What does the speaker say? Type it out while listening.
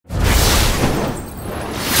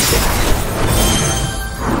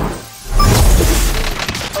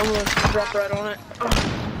Look, drop right on it.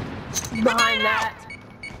 Behind that.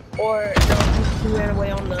 Or no, he ran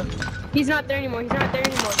away on the. He's not there anymore. He's not there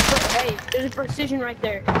anymore. But, hey, there's a precision right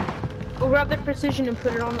there. We'll grab that precision and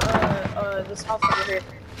put it on this house over here.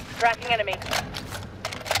 Tracking enemy.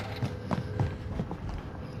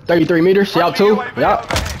 33 meters. Out two.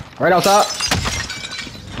 Yup. Right outside.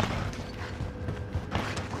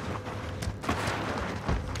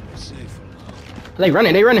 They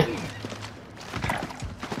running. They running.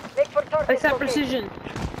 Place that precision.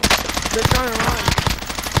 They're trying to run.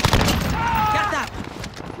 Got that.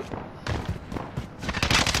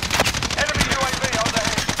 Enemy UAV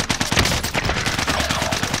overhead.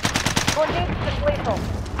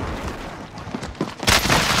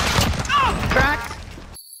 Cracked.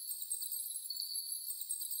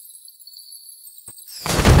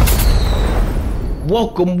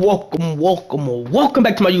 Welcome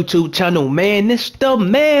back to my YouTube channel, man. It's the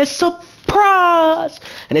man surprise.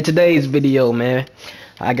 And in today's video, man,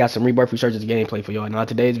 I got some Rebirth Resurgence gameplay for y'all. Now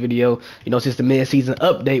today's video, you know, since the mid-season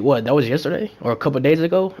update, what, that was yesterday or a couple of days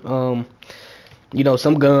ago. You know,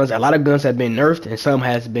 some guns, a lot of guns have been nerfed and some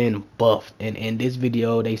has been buffed. And in this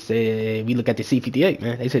video, they said, we look at the C58,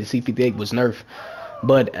 man. They said the C58 was nerfed.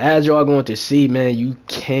 But as y'all going to see, man, you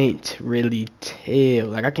can't really tell.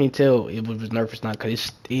 Like, I can't tell if it was nerfed or not, because it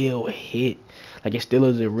still hit. Like, it still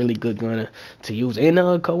is a really good gun to use. And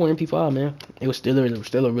Cold MP5, man. It was still a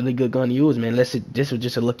really good gun to use, man. Unless this was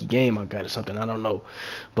just a lucky game I got or something. I don't know.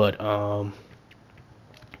 But,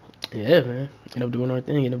 yeah, man. End up doing our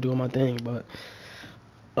thing. End up doing my thing. But,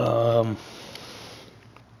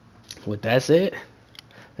 with that said,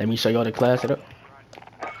 let me show y'all the class setup.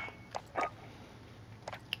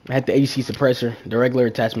 I had the agency suppressor, the regular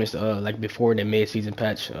attachments, like before the mid-season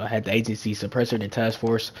patch. I had the agency suppressor, the task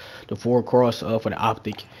force, the 4-cross for the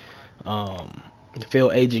optic, the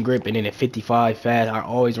field agent grip, and then the 55 fast. I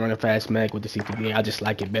always run a fast mag with the C58. I just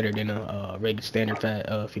like it better than a regular standard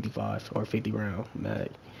 55 or 50 round mag.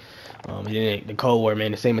 And then the Cold War, man,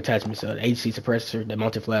 the same attachments, the agency suppressor, the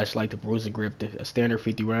mounted flashlight, the bruiser grip, the standard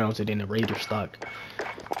 50 rounds, and then the Raider stock.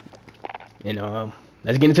 And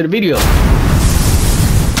let's get into the video.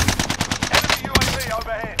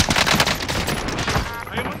 Overhead.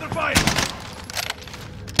 I am under fire.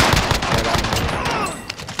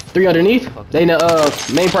 3 underneath. They in the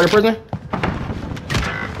main part of the prison.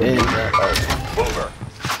 Over.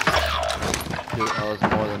 Dude, that was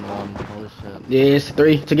more than one. Holy shit. Yeah, it's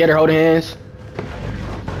 3 together, holding hands. Is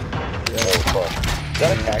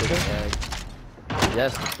that a cactus?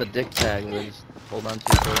 Yes, it's the dick tag. They just hold on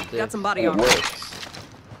to it. Got some body armor.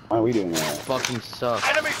 Why are we doing that? Fucking sucks.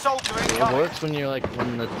 Enemy soldier It incoming. works when you're like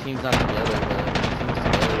when the team's not together, but when the team's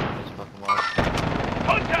together, you just fucking lost.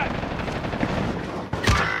 Contact.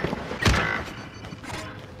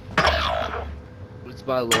 Let's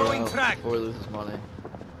buy a loadout before he loses money.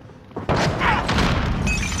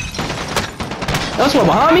 That's one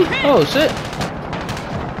behind me. Oh shit.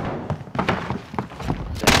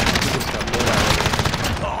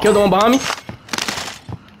 Killed the one behind me.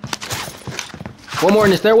 One more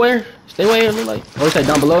in the stairway. Stairway, it look like. Oh, it's like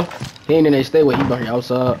down below. He ain't in that stairway. He back here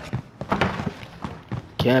outside.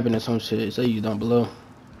 Camping or some shit. Say you down below.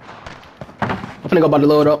 I'm finna go about to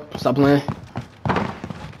load up. Stop playing.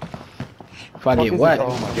 If I get whacked.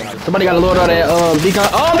 Somebody gotta load out that decon.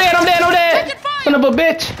 Oh, I'm dead. I'm dead. I'm dead. Son of a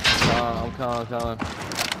bitch. I'm coming.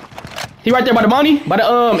 He right there by the money, by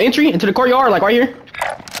the entry into the courtyard, like right here.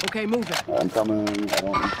 Okay, move it. I'm coming.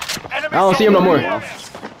 I don't see him no more.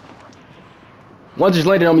 One just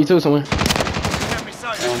landed on me too somewhere.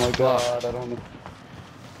 Oh my god, I don't know.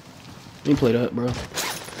 Let me play that, bro.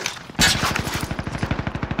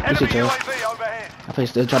 Enemy Joe. UAV overhead. I think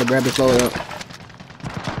still try to grab this load up.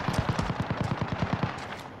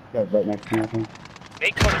 Yeah, right next to me, I think.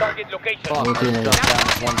 Make for target location. Fuck, I Okay. just dropped down.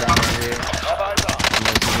 One down right here. And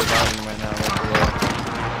there's two reviving right now, right below.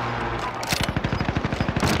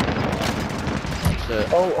 Shit.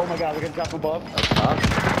 Oh my god, we're gonna drop above. Up top?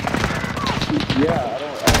 Yeah, I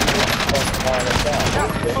don't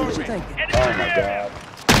know. What you thinking? Oh my god.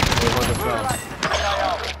 Where was it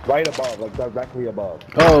from? Right above, like directly above.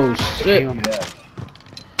 Oh shit. On the edge.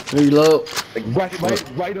 Reload. Like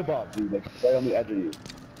right above, dude. Like right on the edge of you.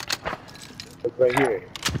 Like right here.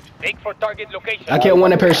 Make for target location. I killed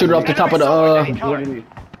one that parachuted off the top of the Literally.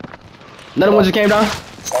 another one just came down.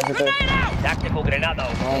 Tactical grenade.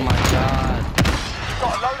 Oh my god.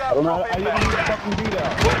 I don't know. I didn't need to fucking do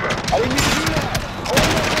that. I didn't need to do that.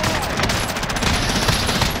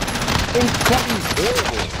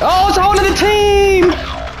 Oh, it's holding the team.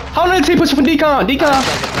 Holding the team. Push from decon. Nice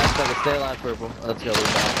second. Stay alive, purple. Let's go.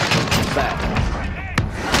 We're back.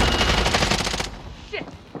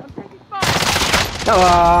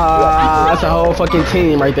 That's a whole fucking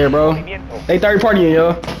team right there, bro. They third partying,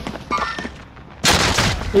 yo.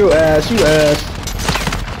 You ass, you ass.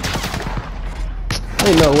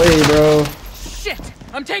 Ain't no way, bro. Shit!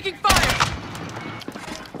 I'm taking fire!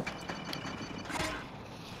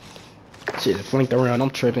 Shit, flanked around. I'm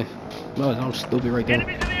tripping. No, I'm stupid right there.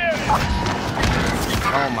 Enemies in the area.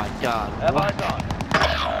 Oh my god. Have eyes on.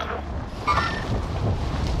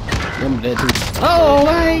 Remember that too. Oh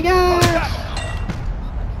my god!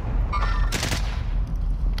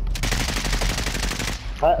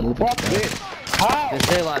 Move it. Fuck this. How?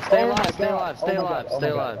 Stay alive, stay Oh my alive, stay God. alive, Oh stay my alive, God.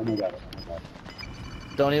 stay Oh my alive. God. Oh my God.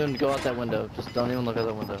 Don't even go out that window. Just don't even look out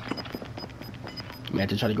that window. Man,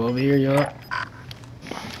 to try to go over here, yo. Yeah,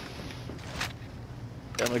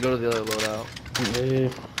 I'm gonna go to the other loadout. Yeah.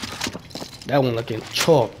 That one looking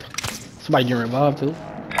chalked. Somebody getting revived too.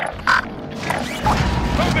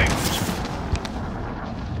 Moving.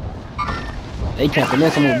 They camping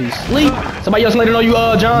this, I'm gonna be asleep. Somebody else letting know you,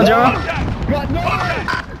 John. God, no!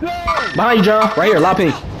 No! Behind you, John. Right here, La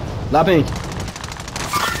Pink. La Pink. Oh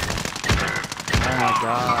my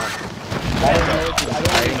god. I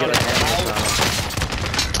didn't get a hand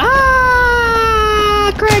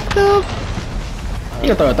Ah! Cracked up. You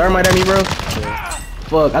gonna throw a thermite at me, bro?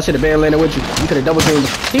 Fuck, I should have been landing with you. You could have double teamed.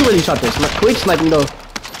 He really shot this. Quick snipe me though.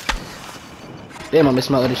 Damn, I missed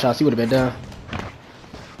my other shots. He would have been down.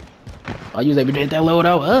 I usually be doing that load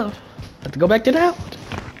out up. Have to go back to that.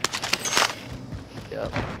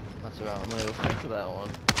 Yep. That's right. I'm gonna go for that one.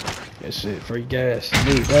 That shit, free gas.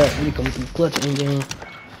 Need that. We come through clutch in game.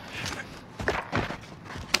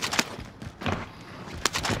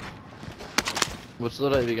 Which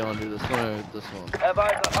loadout are you gonna do? This one or this one? Have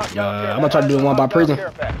eyes on hostile. I'm gonna try to do one by prison.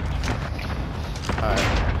 Alright.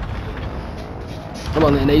 Come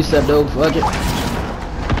on, they step though. Fuck it.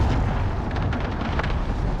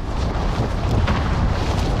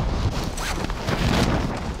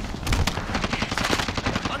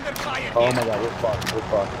 Oh my God, we're fucked. We're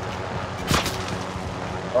fucked.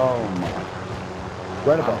 Oh my.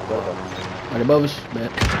 Right above, right above. Right above us.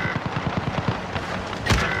 Bet.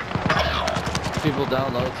 People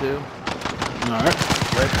down low too. Alright.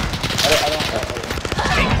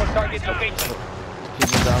 Aim for target location.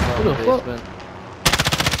 People down low Who in the the fuck? basement.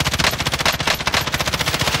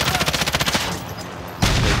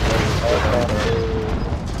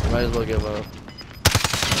 Might as well give up.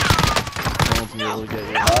 No one's gonna be able to get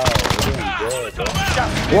you. Oh, we're doing good, bro.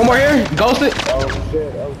 One more here. Ghost it. Oh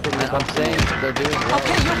shit, oh shit. I'm saying they're doing well.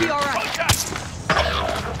 Okay, you'll be alright.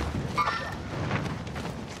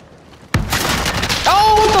 Oh,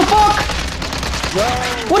 what the fuck?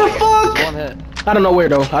 What the fuck? One hit. I don't know where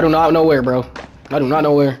though. I do not know where, bro. I do not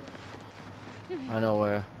know where. I know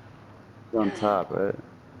where. You're on top, right?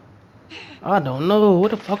 I don't know.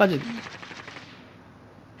 What the fuck? I just.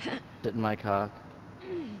 Hit in my cock.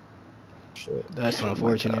 That's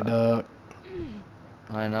unfortunate, dog.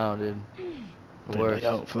 I know, dude. The worst.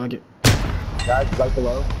 Yo, fuck it. Guys, right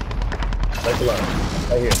below. Right below.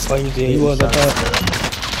 Right here. He was up top.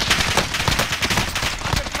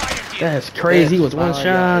 That's crazy. He was one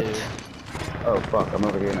shot. Oh fuck, I'm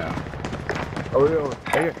over here now. Over here,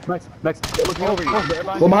 right here. Max, they're looking over you.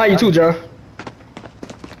 Well, behind you too, John.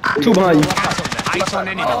 Two behind you. Eyes on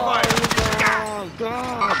enemy. I'm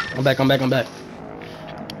back.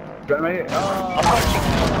 Right here. Oh.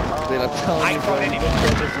 Dude, I'm telling you, Eyes bro. on enemy.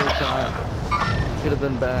 Could have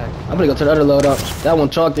been back. I'm gonna go to the other load up. That one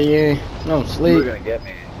chalked again. No, You're sleep. gonna get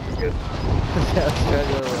me. Yeah, try to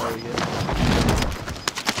go over again.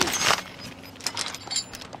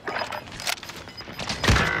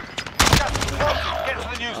 Get to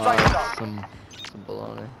the new safe zone. Some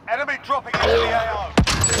baloney. Enemy dropping into the AO.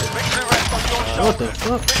 Victory rests on your What the shoulders.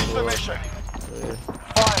 fuck? Finish the mission. Weird.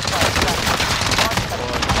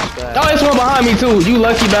 Oh, there's one behind me too. You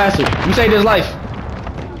lucky bastard. You saved his life.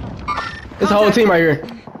 It's a whole team right here.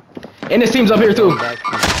 And this team's up here too. Going back to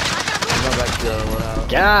the other one out.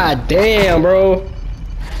 God damn, bro.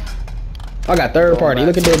 I got third party.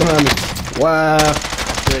 Look at that behind me. Wow.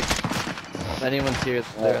 Sick. If anyone's here,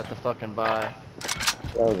 they're at the fucking buy.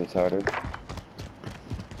 That was retarded.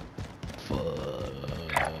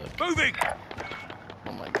 Moving.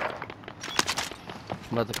 Oh my god.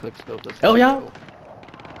 I'm about to click scope this. Oh, yeah.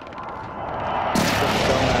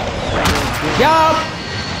 Yup.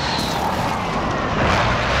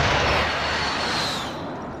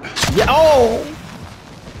 Yeah. Oh.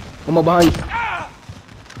 One more behind you.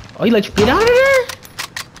 Oh, he let you get out of there?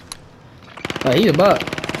 Oh, he's a buck.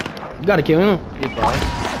 You gotta kill him. He's a bug.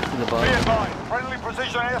 He's a Be bug. advised. Friendly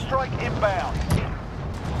precision airstrike inbound.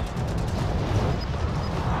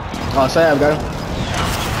 Oh, Sav got him.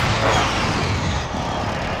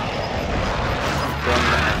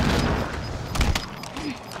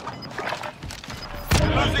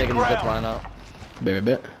 taking the zip line out. Baby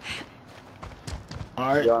bit.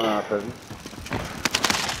 Alright. Y'all not present.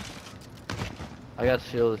 I got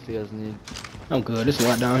shield if you guys need. I'm good. It's a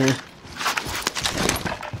lot down here.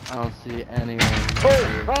 I don't see anyone.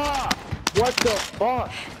 Oh, ah! What the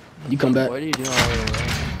fuck? You come back. What are you doing all the way around?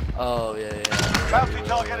 Oh, yeah. Bounty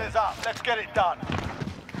target is up. Let's get it done.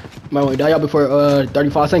 Might want to die out before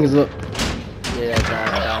 35 seconds up. Yeah,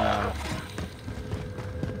 down now.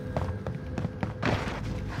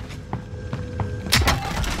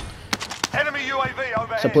 Enemy UAV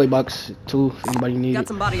overhead. Supply box 2. If anybody need Got it.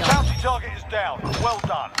 somebody on. Bounty target is down. Well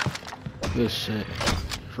done. Good shit.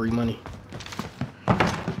 Free money.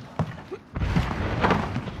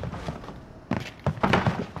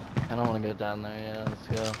 I don't want to go down there. Yeah, let's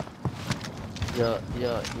go.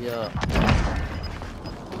 Yeah.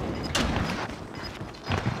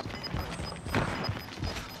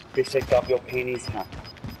 Bitch, take off your panties, huh?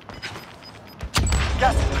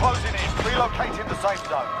 Gas is closing in. Relocating the safe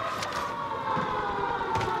zone.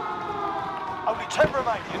 Only 10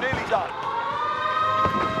 remain. You're nearly done.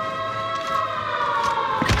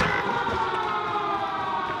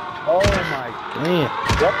 Oh my Damn.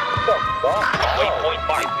 What the fuck? Waypoint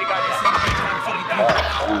marked. We got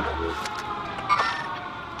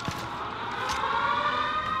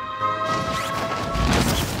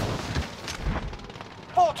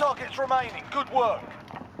Four targets remaining. Good work.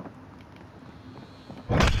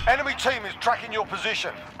 Enemy team is tracking your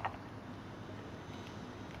position.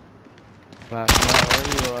 Where are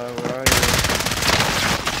you?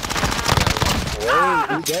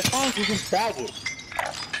 Wait, you get fine? You can tag it.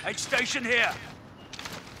 Aid station here.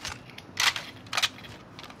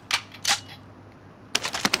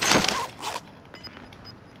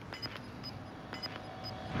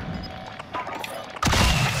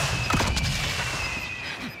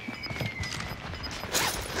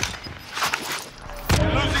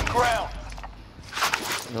 Losing ground.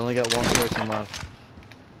 We only got one person left.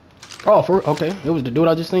 Oh, okay. It was the dude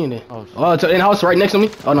I just seen there. Oh, shit. Oh, it's in the house right next to me.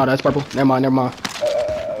 Oh, no, that's purple. Never mind. I don't know.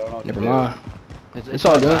 Never mind. It's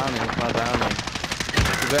all my good. bounty, it's my bounty.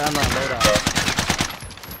 You better not load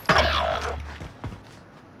out.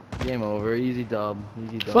 Game over. Easy dub.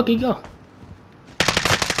 Fuck you go.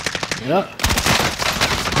 Yep.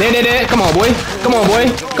 There. Come on, boy. Come on, boy.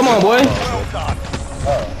 Well done.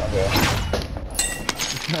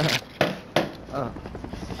 Oh.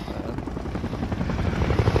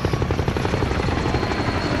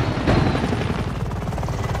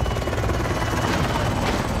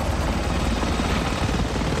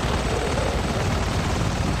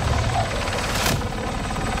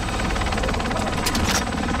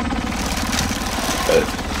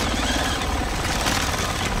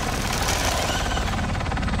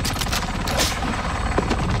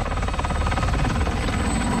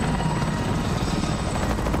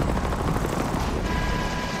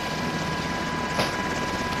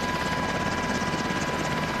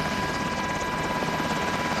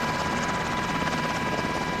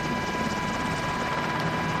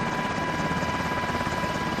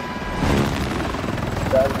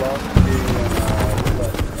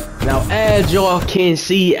 Now, as y'all can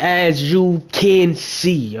see, y'all,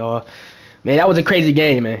 man, that was a crazy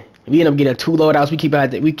game, man. We ended up getting 2 loadouts.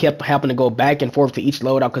 We kept having to go back and forth to each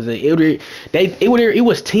loadout because it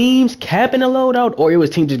was teams capping a loadout, or it was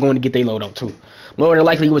teams just going to get their loadout too. More than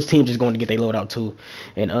likely, it was teams just going to get their loadout too.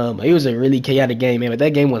 And it was a really chaotic game, man. But that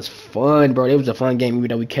game was fun, bro. It was a fun game, even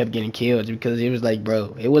though we kept getting killed, because it was like,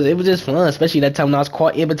 bro, it was just fun. Especially that time when I was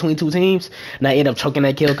caught in between 2 teams, and I ended up choking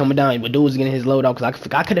that kill coming down. But dude was getting his loadout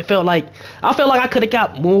because I could have felt like I could have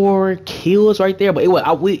got more kills right there. But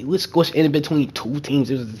we squished in between 2 teams.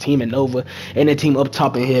 It was the team at Nova and the team up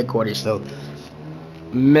top in headquarters. So,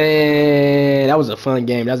 man, that was a fun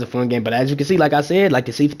game. But as you can see, like I said, like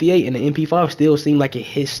the C58 and the MP5 still seem like it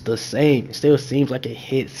hits the same. It still seems like it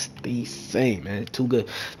hits the same, man. Two good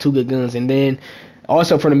guns. And then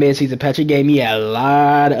also for the mid-season patch, it gave me a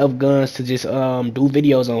lot of guns to just do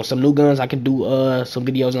videos on. Some new guns I can do some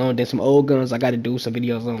videos on. Then some old guns I got to do some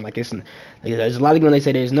videos on. Like there's a lot of guns they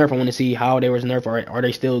say there's nerf. I want to see how they was nerf. Are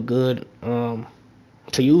they still good to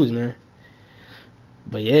use, man?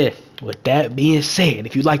 But yeah, with that being said,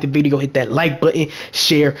 if you like the video, hit that like button,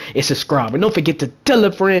 share, and subscribe. And don't forget to tell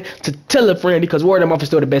a friend, because word of mouth is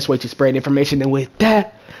still the best way to spread information. And with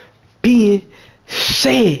that being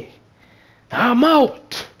said, I'm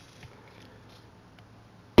out.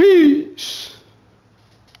 Peace.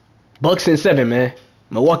 Bucks and 7, man.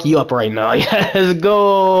 Milwaukee up right now. Let's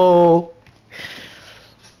go.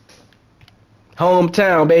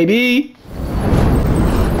 Hometown, baby.